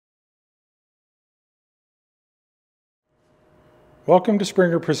Welcome to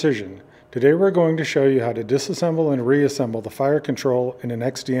Springer Precision. Today we're going to show you how to disassemble and reassemble the fire control in an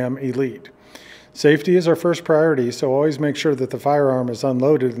XDM Elite. Safety is our first priority, so always make sure that the firearm is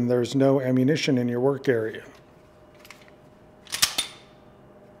unloaded and there's no ammunition in your work area.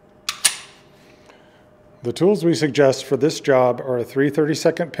 The tools we suggest for this job are a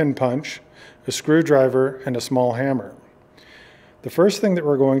 3/32 pin punch, a screwdriver, and a small hammer. The first thing that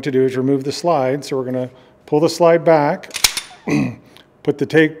we're going to do is remove the slide, so we're going to pull the slide back, put the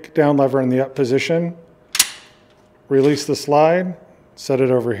takedown lever in the up position, release the slide, set it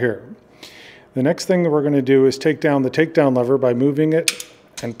over here. The next thing that we're going to do is take down the takedown lever by moving it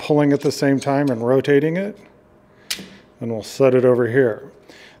and pulling at the same time and rotating it. And we'll set it over here.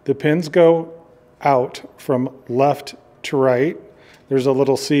 The pins go out from left to right. There's a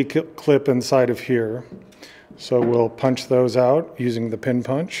little C-clip inside of here. So we'll punch those out using the pin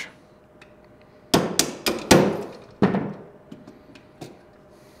punch.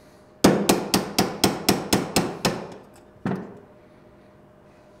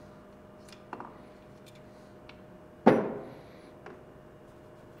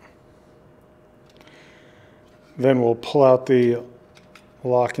 Then we'll pull out the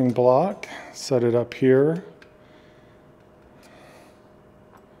locking block, set it up here.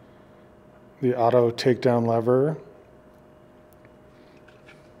 The auto takedown lever,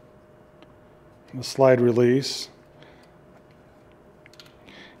 the slide release,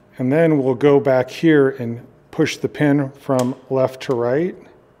 and then we'll go back here and push the pin from left to right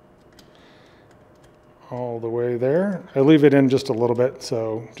all the way there. I leave it in just a little bit,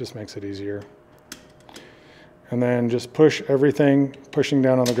 so it just makes it easier. And then just push everything, pushing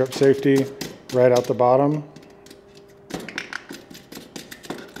down on the grip safety right out the bottom.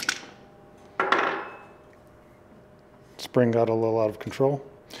 Spring got a little out of control.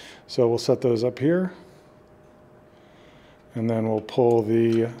 So we'll set those up here. And then we'll pull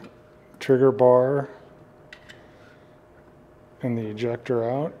the trigger bar and the ejector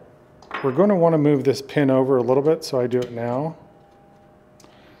out. We're going to want to move this pin over a little bit, so I do it now.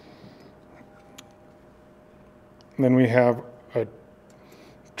 And then we have a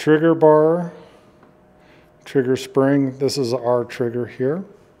trigger bar, trigger spring. This is our trigger here.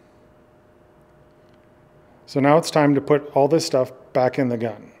 So now it's time to put all this stuff back in the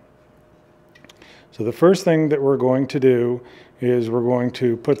gun. So the first thing that we're going to do is we're going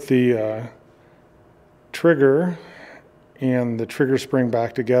to put the trigger and the trigger spring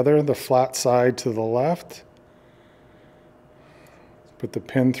back together, the flat side to the left. Put the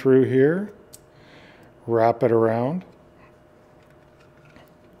pin through here. Wrap it around.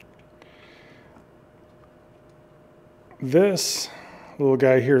 This little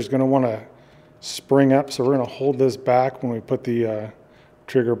guy here is going to want to spring up, so we're going to hold this back when we put the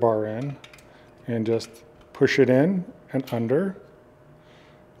trigger bar in and just push it in and under,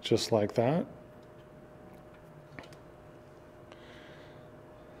 just like that.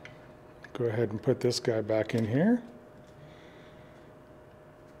 Go ahead and put this guy back in here.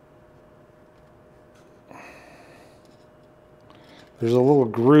 There's a little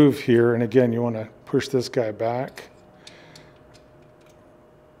groove here, and again, you want to push this guy back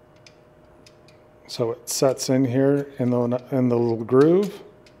so it sets in here in the little groove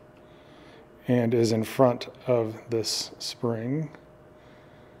and is in front of this spring.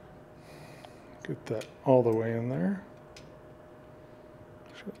 Get that all the way in there.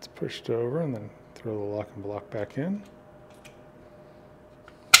 Make sure it's pushed over, and then throw the lock and block back in.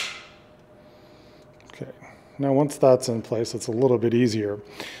 Okay. Now once that's in place, it's a little bit easier.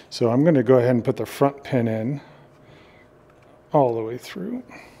 So I'm going to go ahead and put the front pin in all the way through.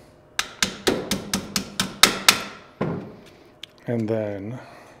 And then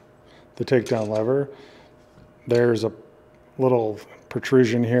the takedown lever. There's a little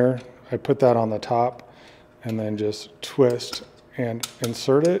protrusion here. I put that on the top and then just twist and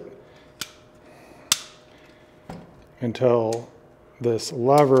insert it until this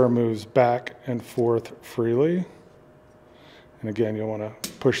lever moves back and forth freely. And again, you'll want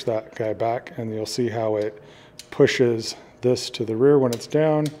to push that guy back, and you'll see how it pushes this to the rear when it's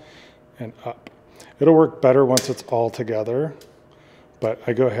down and up. It'll work better once it's all together, but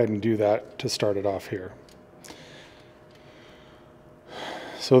I go ahead and do that to start it off here.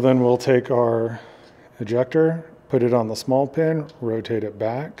 So then we'll take our ejector, put it on the small pin, rotate it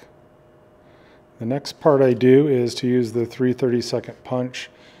back. The next part I do is to use the 3/32 punch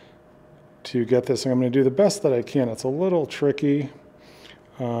to get this. I'm going to do the best that I can. It's a little tricky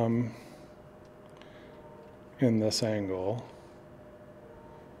in this angle,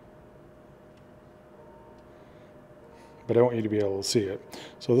 but I want you to be able to see it.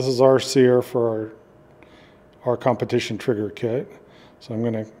 So this is our sear for our competition trigger kit. So I'm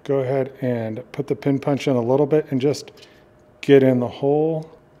going to go ahead and put the pin punch in a little bit and just get in the hole.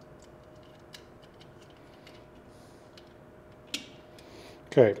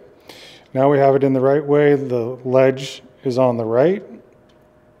 Okay, now we have it in the right way. The ledge is on the right,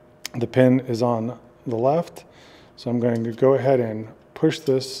 the pin is on the left. So I'm going to go ahead and push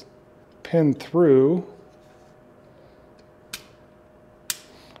this pin through.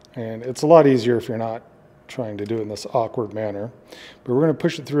 And it's a lot easier if you're not trying to do it in this awkward manner. But we're going to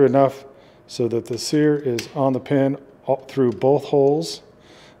push it through enough so that the sear is on the pin through both holes,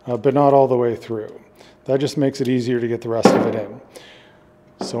 but not all the way through. That just makes it easier to get the rest of it in.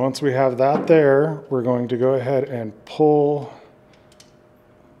 So once we have that there, we're going to go ahead and pull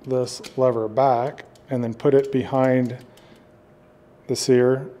this lever back and then put it behind the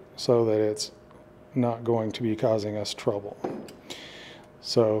sear so that it's not going to be causing us trouble.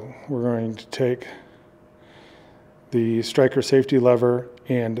 So we're going to take the striker safety lever,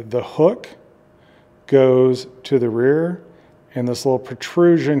 and the hook goes to the rear, and this little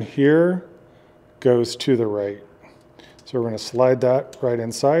protrusion here goes to the right. So we're going to slide that right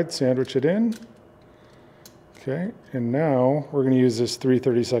inside, sandwich it in. Okay, and now we're going to use this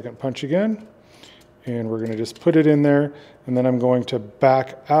 3/32 punch again, and we're going to just put it in there, and then I'm going to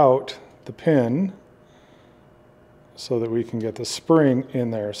back out the pin so that we can get the spring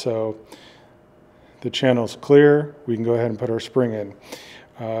in there. So the channel's clear, we can go ahead and put our spring in.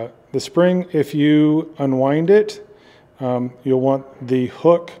 The spring, if you unwind it, you'll want the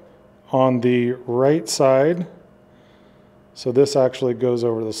hook on the right side. So this actually goes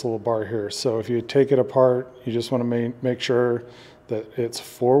over this little bar here. So if you take it apart, you just want to make sure that it's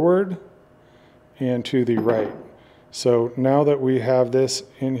forward and to the right. So now that we have this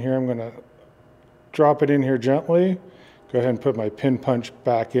in here, I'm going to drop it in here gently. Go ahead and put my pin punch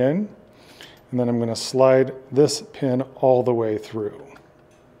back in. And then I'm going to slide this pin all the way through.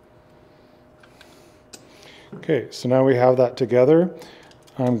 Okay, so now we have that together.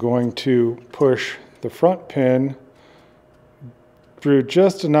 I'm going to push the front pin through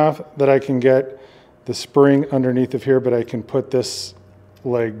just enough that I can get the spring underneath of here, but I can put this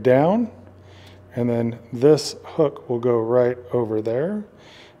leg down, and then this hook will go right over there.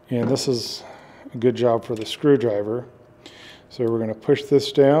 And this is a good job for the screwdriver. So we're going to push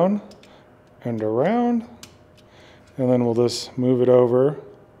this down and around, and then we'll just move it over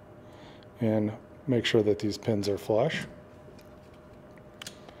and make sure that these pins are flush.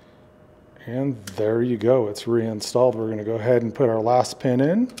 And there you go, it's reinstalled. We're going to go ahead and put our last pin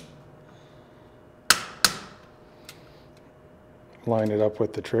in. Line it up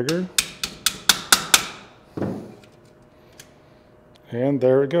with the trigger. And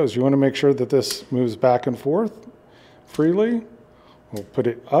there it goes. You want to make sure that this moves back and forth freely. We'll put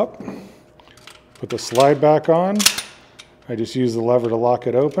it up. Put the slide back on. I just use the lever to lock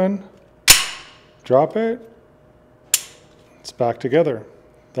it open. Drop it. It's back together.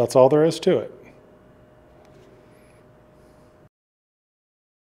 That's all there is to it.